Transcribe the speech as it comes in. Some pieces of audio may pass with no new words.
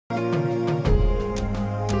So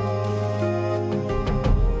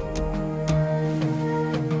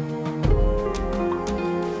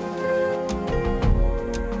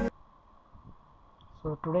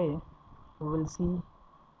today we will see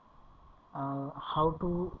how to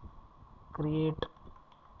create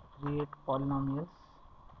polynomials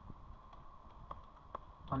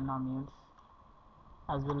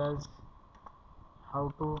as well as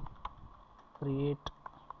how to create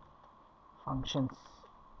functions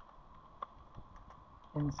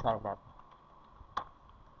in Scilab.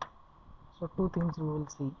 So two things we will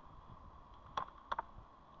see.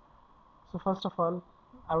 So first of all,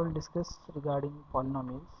 I will discuss regarding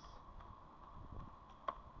polynomials.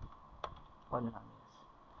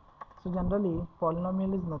 So generally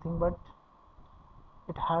polynomial is nothing but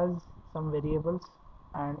it has some variables,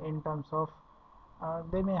 and in terms of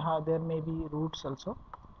there may be roots also.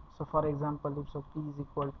 So for example, if so p is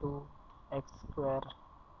equal to x square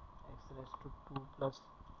x raised to 2 plus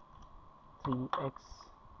 3x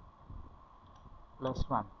plus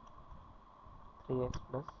 1, 3x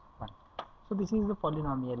plus 1. So this is the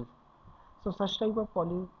polynomial. So such type of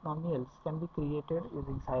polynomials can be created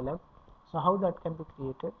using Scilab. So how that can be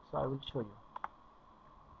created, so I will show you.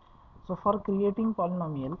 So for creating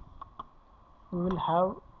polynomial, we will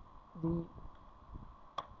have the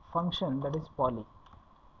function that is poly.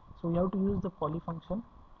 So we have to use the poly function.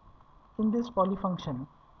 In this poly function,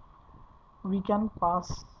 we can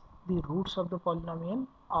pass the roots of the polynomial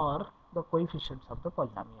or the coefficients of the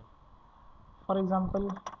polynomial. For example,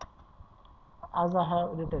 as I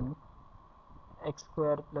have written x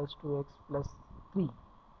square plus 2x plus 3.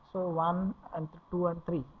 So 1 and 2 and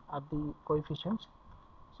 3 are the coefficients.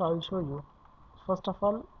 So I will show you. First of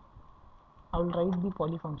all, I will write the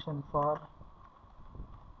poly function for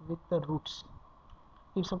with the roots.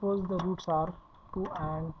 If suppose the roots are 2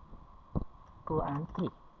 and 3.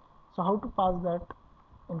 So how to pass that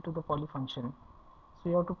into the poly function? So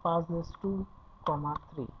you have to pass this 2 comma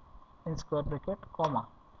 3 in square bracket comma.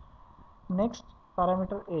 Next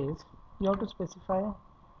parameter is you have to specify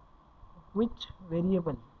which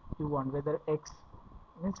variable you want, whether x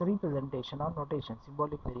means representation or notation,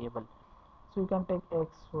 symbolic variable. So you can take x,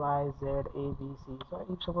 y, z, a, b, c. So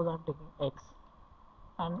if suppose I am taking x,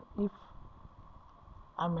 and if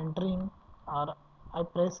I am entering or I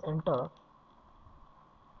press enter,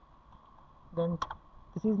 then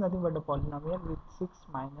this is nothing but a polynomial with 6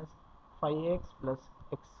 minus 5x plus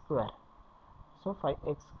x square. So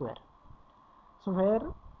 5x square. So where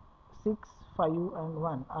 6, 5 and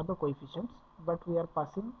 1 are the coefficients, but we are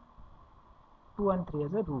passing 2 and 3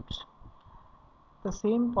 as a roots. The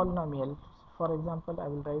same polynomial, for example, I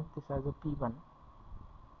will write this as a p1.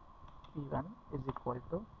 p1 is equal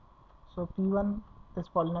to, so p1, this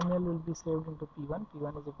polynomial will be saved into p1.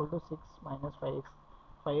 p1 is equal to 6 minus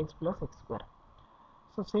 5x plus x square.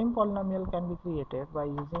 So same polynomial can be created by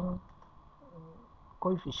using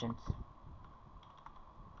coefficients.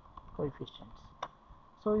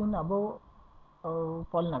 So in above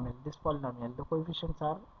polynomial, this polynomial, the coefficients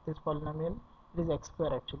are, this polynomial, it is x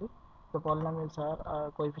square actually. The polynomials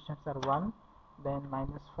are coefficients are 1, then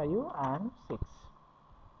minus 5 and 6.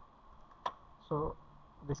 So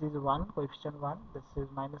this is 1, coefficient 1, this is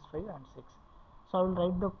minus 5 and 6. So I will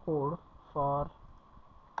write the code for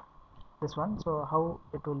this one. So how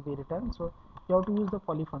it will be written? So you have to use the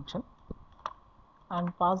poly function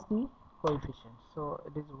and pass the coefficients. So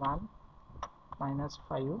it is 1 minus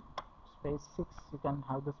 5 space 6, you can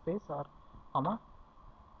have the space or comma.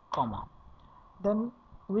 Then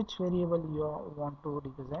which variable you want to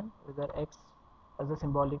represent, whether x as a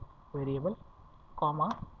symbolic variable, comma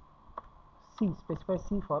c, specify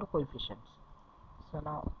c for coefficients. So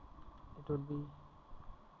now it will be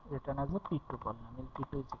written as a p2 polynomial.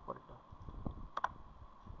 p2 is equal to,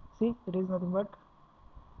 see, it is nothing but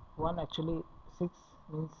 1, actually 6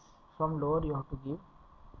 means from lower you have to give.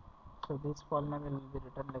 So this polynomial will be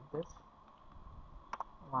written like this,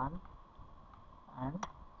 1 and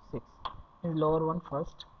 6 is lower one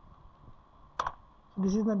first. So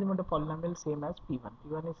this is nothing but a polynomial same as p1.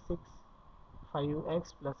 p1 is 6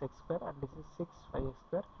 5x plus x square, and this is 6 5x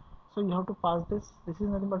square. So you have to pass this. This is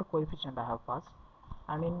nothing but a coefficient I have passed,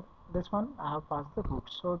 and in this one I have passed the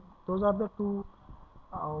roots. So those are the two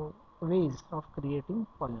ways of creating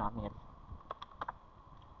polynomial.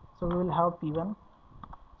 So we will have p1.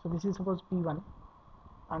 So this is suppose p1,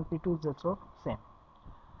 and p2 is also same.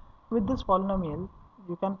 With this polynomial,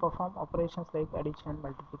 you can perform operations like addition,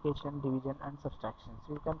 multiplication, division and subtraction.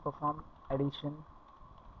 So you can perform addition,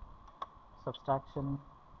 subtraction,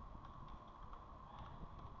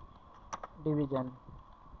 division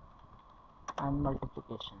and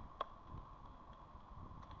multiplication.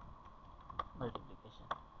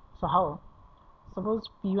 So how? Suppose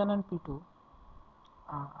P1 and P2,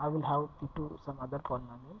 I will have P2 some other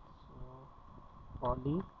polynomial. So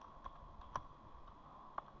poly,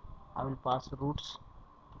 I will pass roots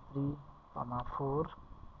 3, 4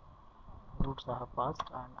 roots I have passed,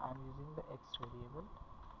 and I am using the x variable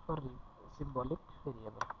for symbolic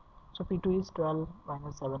variable. So P2 is 12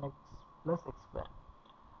 minus 7x plus x square.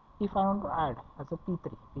 If I want to add as a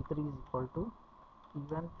P3, P3 is equal to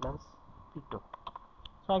P1 plus P2.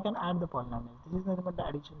 So I can add the polynomial. This is nothing but the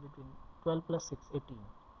addition between 12 plus 6, 18,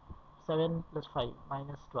 7 plus 5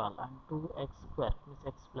 minus 12, and 2x square means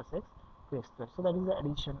x plus x, 2x square. So that is the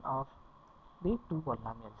addition of the two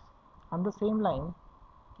polynomials. On the same line,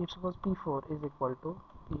 if suppose P4 is equal to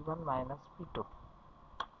P1 minus P2,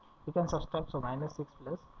 you can subtract, so minus 6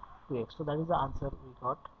 plus 2x. So that is the answer we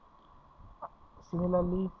got.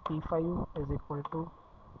 Similarly, P5 is equal to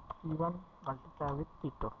P1 multiplied with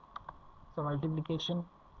P2. So multiplication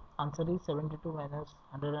answer is 72 minus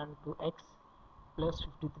 102x plus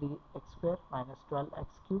 53x square minus 12x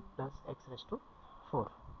cube plus x raised to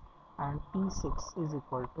 4. And P6 is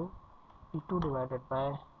equal to P2 divided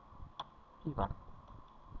by P1.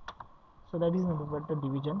 So that is nothing but the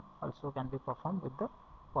division also can be performed with the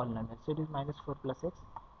polynomial. So it is minus 4 plus x.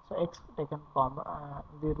 So x taken common,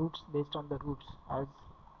 the roots based on the roots, as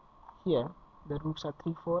here the roots are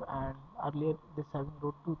 3, 4, and earlier this having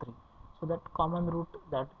root 2, 3. So that common root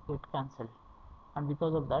that get cancelled, and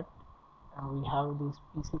because of that we have this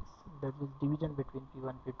P6, that is division between P1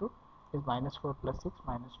 and P2 is minus 4 plus 6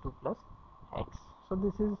 minus 2 plus x. So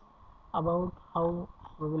this is about how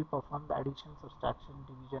we will perform the addition, subtraction,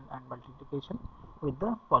 division and multiplication with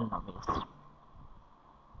the polynomials.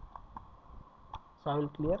 So I will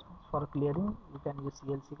clear. For clearing you can use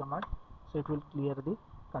CLC command, so it will clear the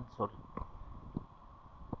console.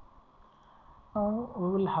 Now we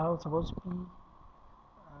will have suppose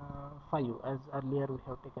P5, as earlier we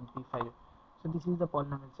have taken P5. So this is the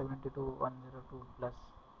polynomial 72, 102 plus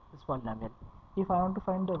this polynomial. If I want to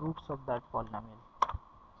find the roots of that polynomial,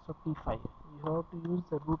 so P5, you have to use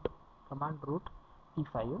the root command. Root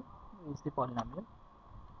P5 is the polynomial.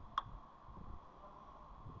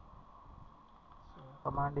 So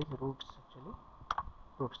command is roots, actually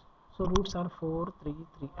roots. So roots are 4, 3,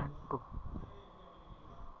 3 and 2.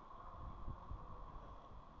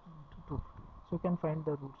 2. So you can find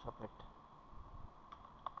the roots of it.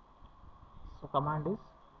 So command is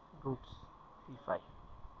roots P5.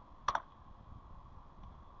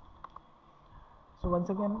 So once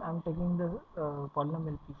again I am taking the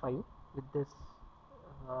polynomial P5 with this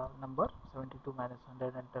number 72 minus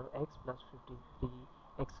 100 x plus 53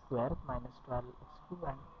 x square minus 12 x cube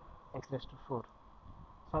and x raised to 4.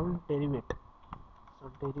 So I will derivate.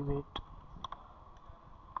 So derivate.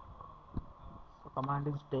 So command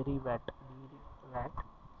is derivat.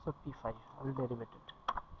 So P5 I will derivate it.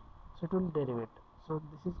 So it will derivate. So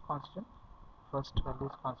this is constant. First value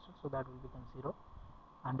is constant, so that will become 0.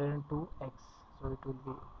 102x, so it will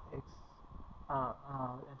be x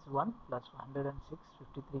it's 1 plus 106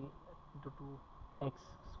 53 into 2x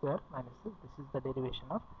square minus 6. This is the derivation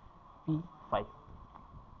of P5.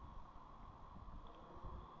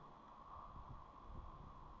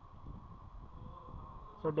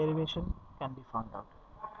 So derivation can be found out.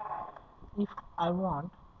 If I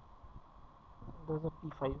want, there's a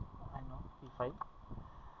P5, I know P5,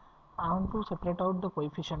 I want to separate out the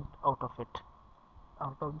coefficient out of it,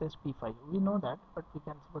 out of this P5. We know that, but we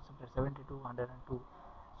can suppose separate 72, 102,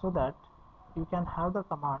 so that you can have the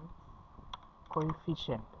command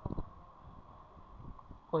coefficient.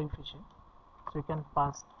 So you can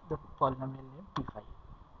pass the polynomial name P5.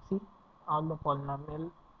 See, all the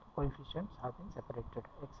polynomial coefficients have been separated.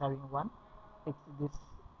 X having 1,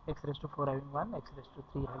 x raised to 4 having 1, x raised to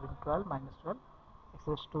 3 having 12 minus 12, x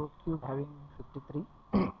raised to cube having 53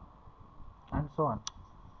 and so on.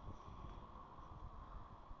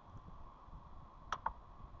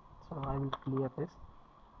 So I will clear this.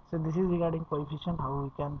 So this is regarding coefficient, how we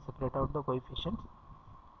can separate out the coefficients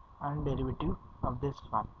and derivative of this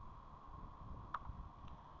one.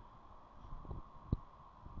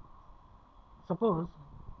 Suppose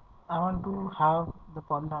I want to have the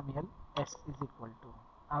polynomial s is equal to,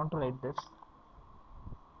 I want to write this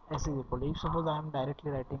s is equal to, if suppose I am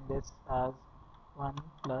directly writing this as 1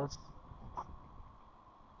 plus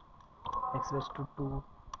x raised to 2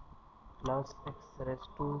 plus x raised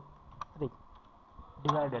to 3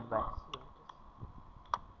 divided by,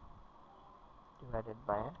 divided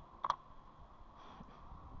by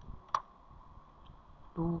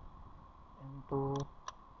 2 into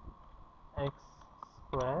x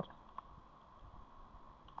square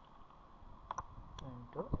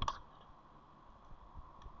into x square.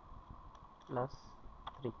 plus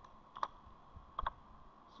 3.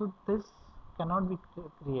 So this cannot be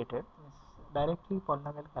created, directly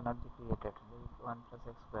polynomial cannot be created with 1 plus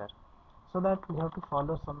x square, so that we have to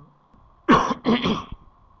follow some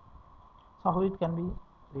so how it can be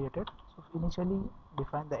created. So initially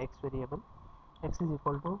define the x variable. X is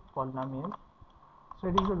equal to polynomial, so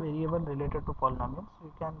it is a variable related to polynomial, so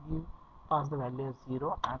you can pass the value as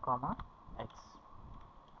 0 and comma x.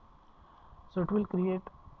 So it will create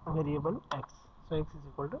a variable x, so x is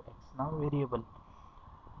equal to x, now variable.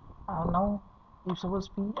 Now if suppose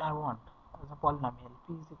p I want as a polynomial,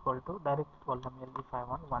 p is equal to direct polynomial. If I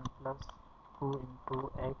want 1 plus 2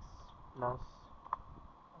 into x plus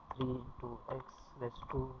 3 into x raised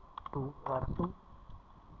to 2 or 2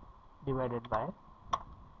 divided by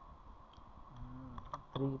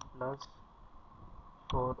 3 plus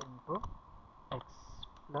 4 into x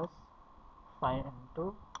plus 5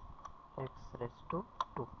 into x raised to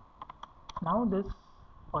 2. Now this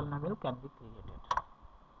polynomial can be created.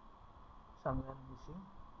 Somewhere missing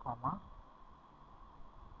comma,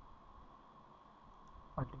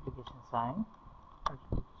 multiplication sign,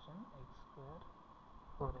 multiplication x square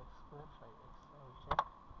 4x square 5x. I will check.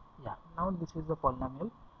 Yeah, now this is the polynomial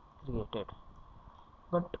created.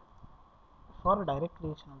 But for direct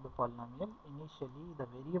creation of the polynomial, initially the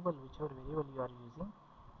variable, whichever variable you are using,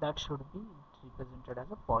 that should be represented as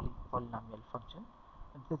a polynomial function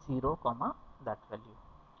with the 0 comma that value.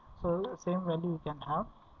 So same value you can have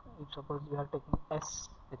if suppose you are taking s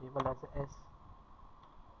variable as a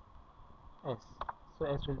s. So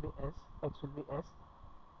s will be s, x will be s.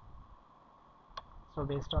 So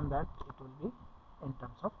based on that it will be in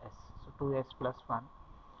terms of s. So 2s plus 1.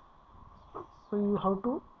 So you have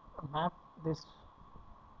to map this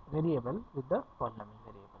variable with the polynomial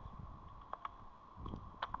variable.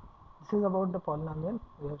 This is about the polynomial.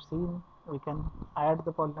 We have seen we can add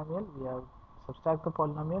the polynomial, we have subtract the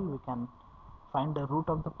polynomial, we can find the root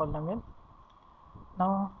of the polynomial.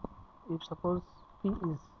 Now if suppose p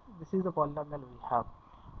is, this is the polynomial we have,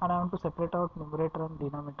 and I want to separate out numerator and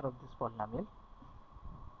denominator of this polynomial,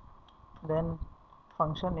 then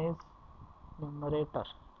function is numerator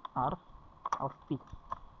r of p.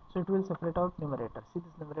 So it will separate out numerator. See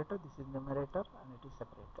this numerator, this is numerator, and it is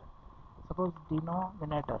separated. Suppose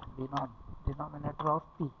denominator of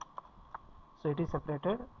p, so it is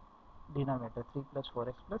separated denominator 3 plus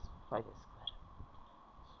 4x plus 5x square.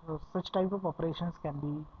 So such type of operations can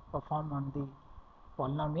be performed on the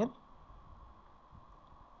polynomial.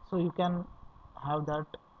 So you can have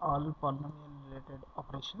that all polynomial related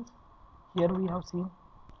operations. Here we have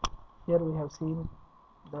seen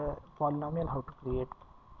the polynomial, how to create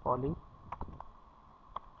polynomial,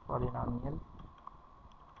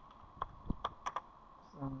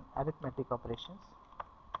 arithmetic operations.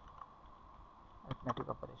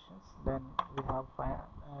 Then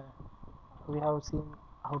we have seen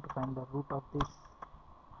how to find the root of this,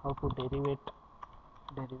 how to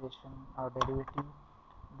derivation or derivative,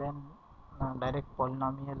 then direct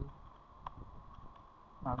polynomial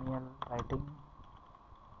writing.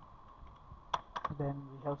 Then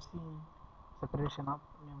we have seen separation of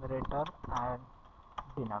numerator and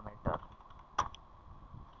denominator.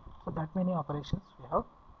 So that many operations we have